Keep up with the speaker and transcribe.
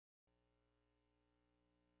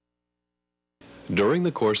During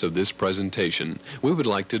the course of this presentation, we would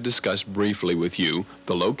like to discuss briefly with you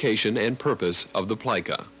the location and purpose of the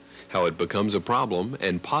plica, how it becomes a problem,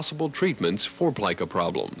 and possible treatments for plica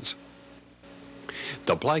problems.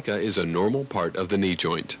 The plica is a normal part of the knee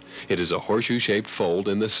joint. It is a horseshoe-shaped fold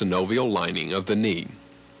in the synovial lining of the knee.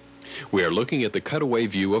 We are looking at the cutaway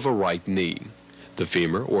view of a right knee. The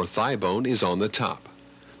femur or thigh bone is on the top.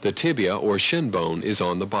 The tibia or shin bone is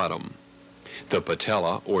on the bottom. The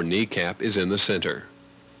patella or kneecap is in the center.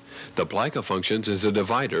 The plica functions as a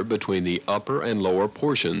divider between the upper and lower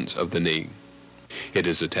portions of the knee. It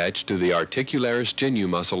is attached to the articularis genu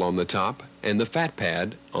muscle on the top and the fat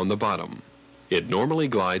pad on the bottom. It normally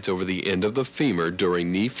glides over the end of the femur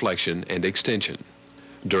during knee flexion and extension.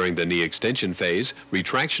 During the knee extension phase,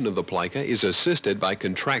 retraction of the plica is assisted by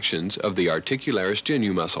contractions of the articularis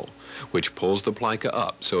genu muscle, which pulls the plica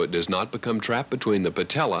up so it does not become trapped between the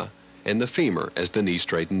patella and the femur as the knee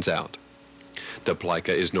straightens out. The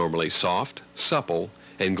plica is normally soft, supple,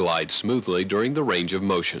 and glides smoothly during the range of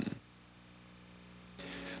motion.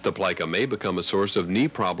 The plica may become a source of knee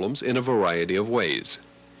problems in a variety of ways.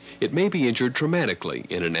 It may be injured traumatically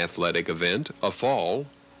in an athletic event, a fall,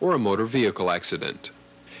 or a motor vehicle accident.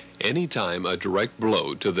 Anytime a direct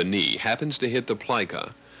blow to the knee happens to hit the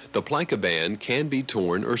plica band can be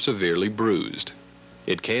torn or severely bruised.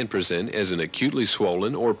 It can present as an acutely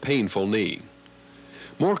swollen or painful knee.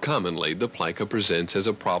 More commonly, the plica presents as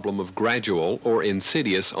a problem of gradual or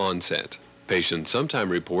insidious onset. Patients sometimes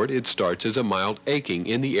report it starts as a mild aching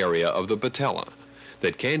in the area of the patella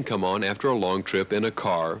that can come on after a long trip in a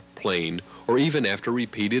car, plane, or even after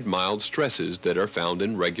repeated mild stresses that are found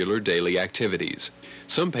in regular daily activities.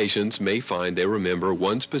 Some patients may find they remember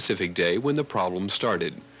one specific day when the problem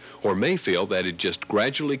started, or may feel that it just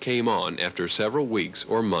gradually came on after several weeks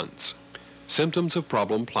or months. Symptoms of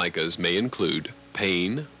problem plicas may include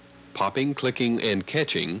pain, popping, clicking, and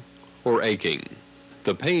catching, or aching.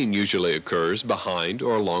 The pain usually occurs behind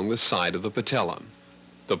or along the side of the patella.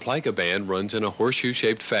 The plica band runs in a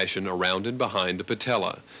horseshoe-shaped fashion around and behind the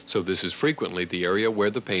patella, so this is frequently the area where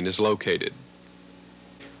the pain is located.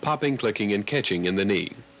 Popping, clicking, and catching in the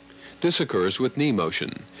knee. This occurs with knee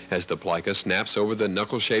motion, as the plica snaps over the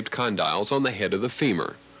knuckle-shaped condyles on the head of the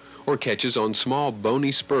femur, or catches on small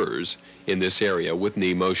bony spurs in this area with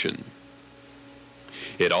knee motion.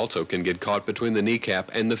 It also can get caught between the kneecap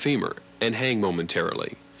and the femur and hang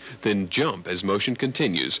momentarily, then jump as motion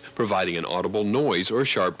continues, providing an audible noise or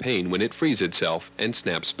sharp pain when it frees itself and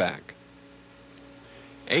snaps back.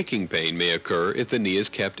 Aching pain may occur if the knee is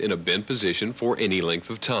kept in a bent position for any length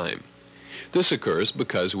of time. This occurs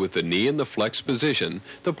because with the knee in the flexed position,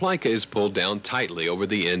 the plica is pulled down tightly over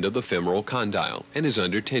the end of the femoral condyle and is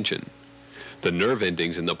under tension. The nerve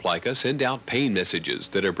endings in the plica send out pain messages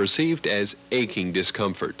that are perceived as aching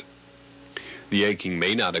discomfort. The aching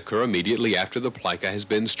may not occur immediately after the plica has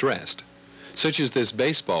been stressed, such as this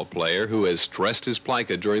baseball player who has stressed his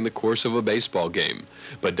plica during the course of a baseball game,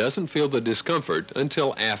 but doesn't feel the discomfort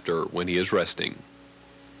until after when he is resting.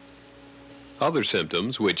 Other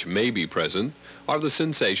symptoms which may be present are the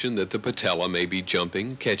sensation that the patella may be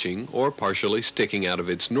jumping, catching, or partially sticking out of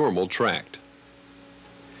its normal tract.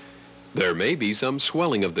 There may be some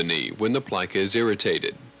swelling of the knee when the plica is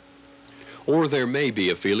irritated. Or there may be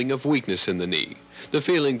a feeling of weakness in the knee, the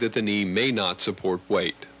feeling that the knee may not support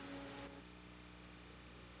weight.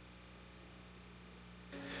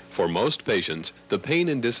 For most patients, the pain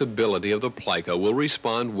and disability of the plica will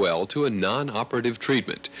respond well to a non-operative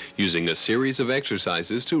treatment using a series of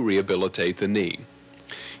exercises to rehabilitate the knee.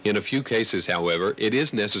 In a few cases, however, it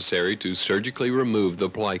is necessary to surgically remove the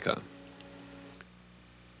plica.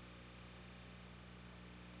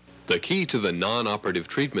 The key to the non-operative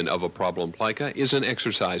treatment of a problem plica is an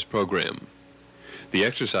exercise program. The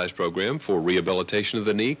exercise program for rehabilitation of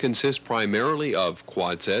the knee consists primarily of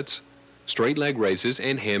quad sets, straight leg raises,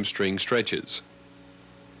 and hamstring stretches.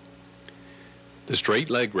 The straight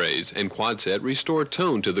leg raise and quad set restore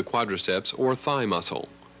tone to the quadriceps or thigh muscle.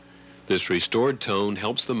 This restored tone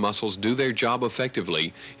helps the muscles do their job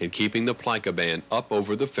effectively in keeping the plica band up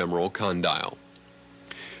over the femoral condyle.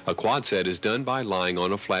 A quad set is done by lying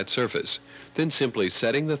on a flat surface, then simply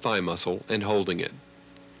setting the thigh muscle and holding it.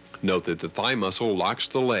 Note that the thigh muscle locks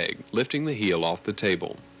the leg, lifting the heel off the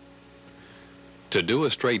table. To do a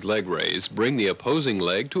straight leg raise, bring the opposing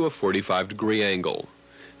leg to a 45-degree angle.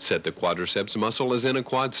 Set the quadriceps muscle as in a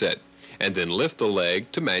quad set, and then lift the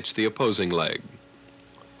leg to match the opposing leg.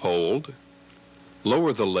 Hold,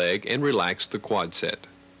 lower the leg, and relax the quad set.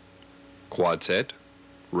 Quad set,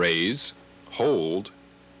 raise, hold,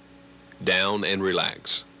 down, and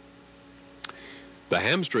relax. The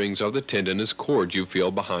hamstrings are the tendinous cords you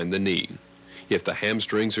feel behind the knee. If the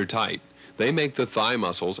hamstrings are tight, they make the thigh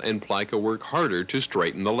muscles and plica work harder to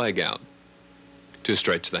straighten the leg out. To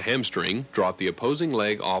stretch the hamstring, drop the opposing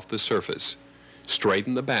leg off the surface.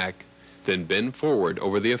 Straighten the back, then bend forward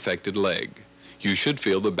over the affected leg. You should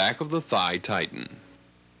feel the back of the thigh tighten.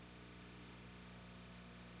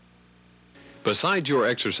 Besides your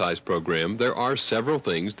exercise program, there are several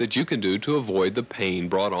things that you can do to avoid the pain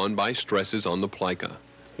brought on by stresses on the plica.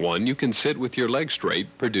 One, you can sit with your leg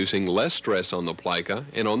straight, producing less stress on the plica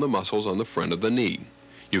and on the muscles on the front of the knee.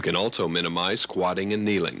 You can also minimize squatting and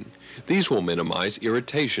kneeling. These will minimize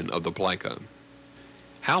irritation of the plica.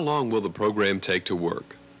 How long will the program take to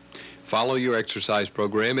work? Follow your exercise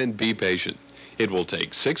program and be patient. It will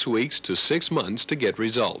take 6 weeks to 6 months to get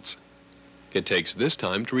results. It takes this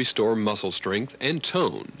time to restore muscle strength and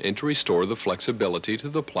tone and to restore the flexibility to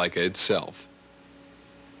the plica itself.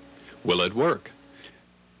 Will it work?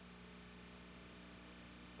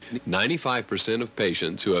 95% of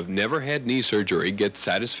patients who have never had knee surgery get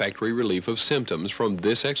satisfactory relief of symptoms from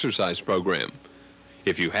this exercise program.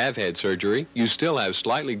 If you have had surgery, you still have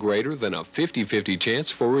slightly greater than a 50-50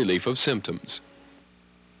 chance for relief of symptoms.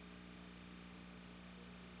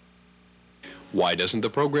 Why doesn't the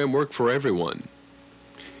program work for everyone?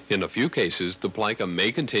 In a few cases, the plica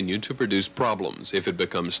may continue to produce problems if it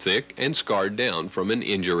becomes thick and scarred down from an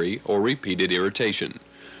injury or repeated irritation,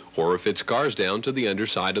 or if it scars down to the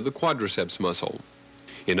underside of the quadriceps muscle.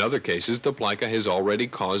 In other cases, the plica has already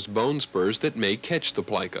caused bone spurs that may catch the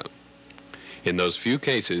plica. In those few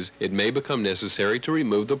cases, it may become necessary to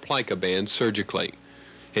remove the plica band surgically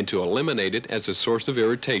and to eliminate it as a source of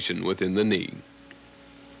irritation within the knee.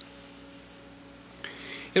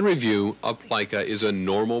 In review, a plica is a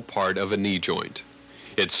normal part of a knee joint.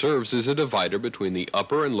 It serves as a divider between the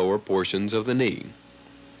upper and lower portions of the knee.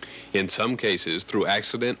 In some cases, through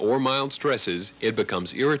accident or mild stresses, it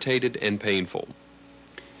becomes irritated and painful.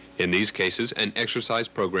 In these cases, an exercise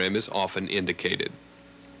program is often indicated.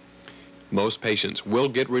 Most patients will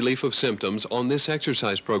get relief of symptoms on this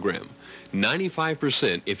exercise program,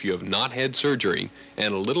 95% if you have not had surgery,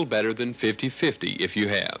 and a little better than 50-50 if you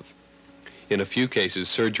have. In a few cases,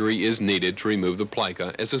 surgery is needed to remove the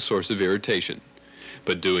plica as a source of irritation.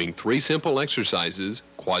 But doing 3 simple exercises,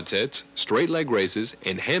 quad sets, straight leg raises,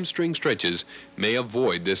 and hamstring stretches may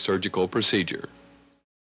avoid this surgical procedure.